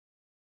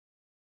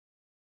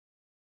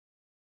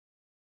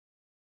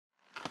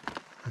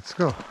Let's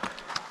go.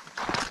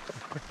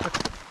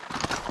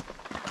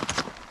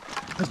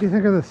 What do you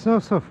think of the snow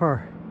so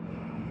far?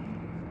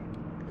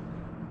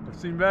 I've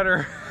seen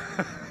better.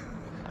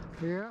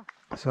 Yeah.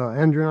 So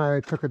Andrew and I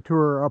took a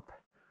tour up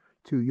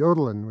to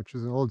Yodlin, which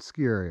is an old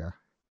ski area.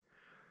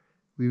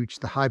 We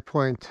reached the high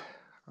point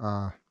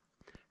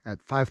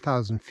at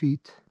 5,000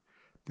 feet.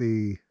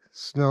 The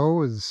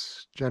snow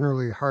is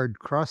generally hard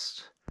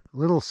crust, a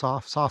little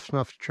soft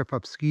enough to trip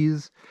up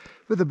skis,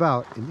 with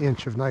about an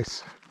inch of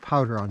nice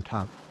powder on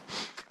top.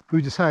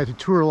 We decided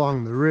to tour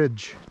along the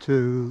ridge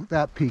to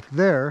that peak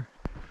there,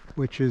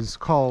 which is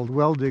called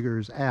Well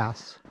Digger's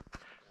Ass.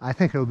 I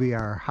think it'll be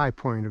our high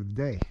point of the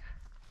day.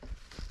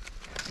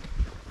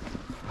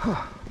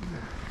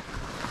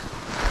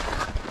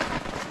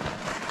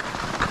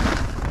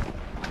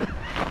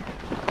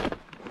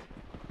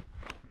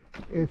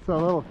 It's a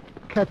little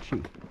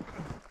catchy.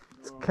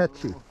 It's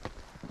catchy.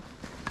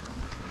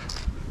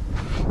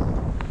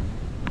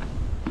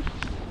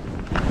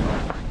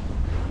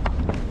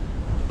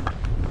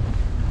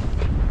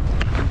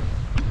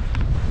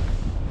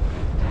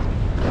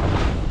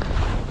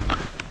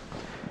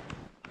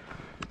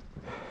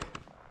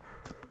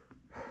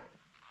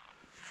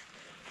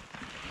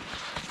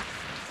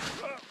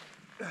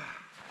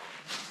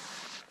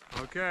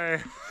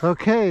 Okay. It's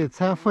okay, it's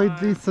halfway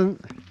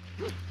decent.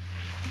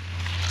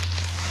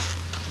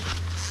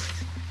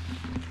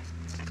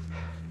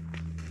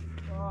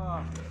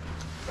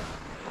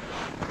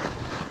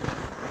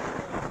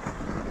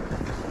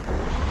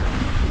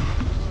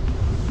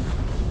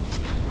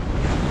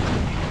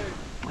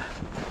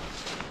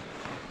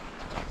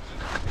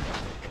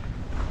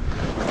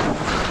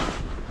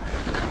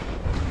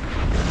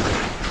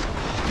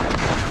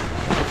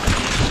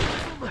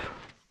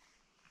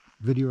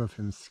 Video of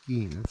him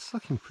skiing. It's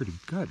looking pretty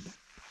good.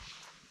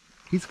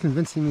 He's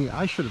convincing me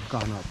I should have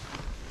gone up.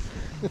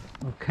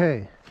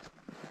 Okay.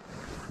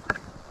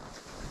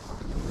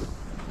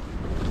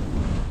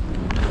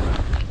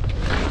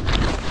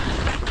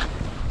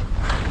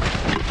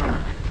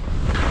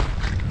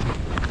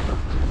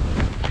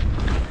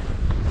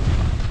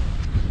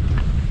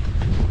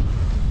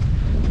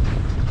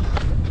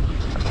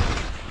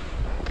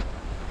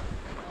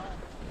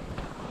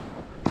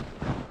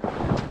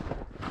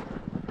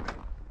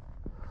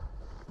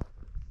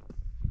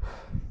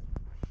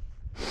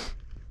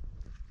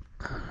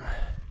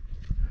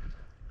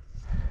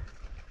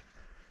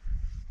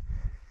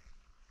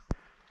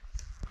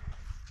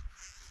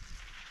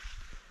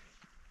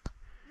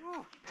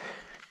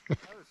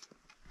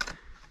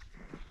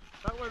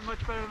 That went much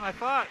better than I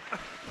thought.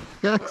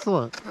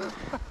 Excellent.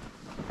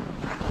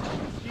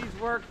 Skis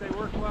work, they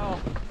work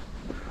well.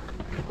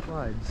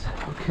 Slides.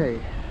 Okay.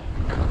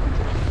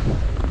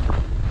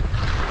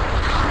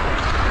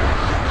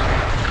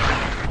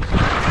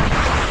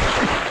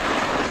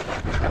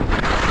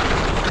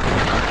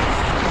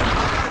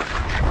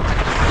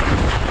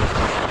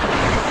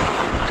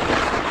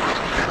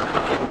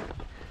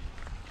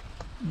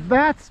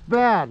 That's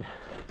bad.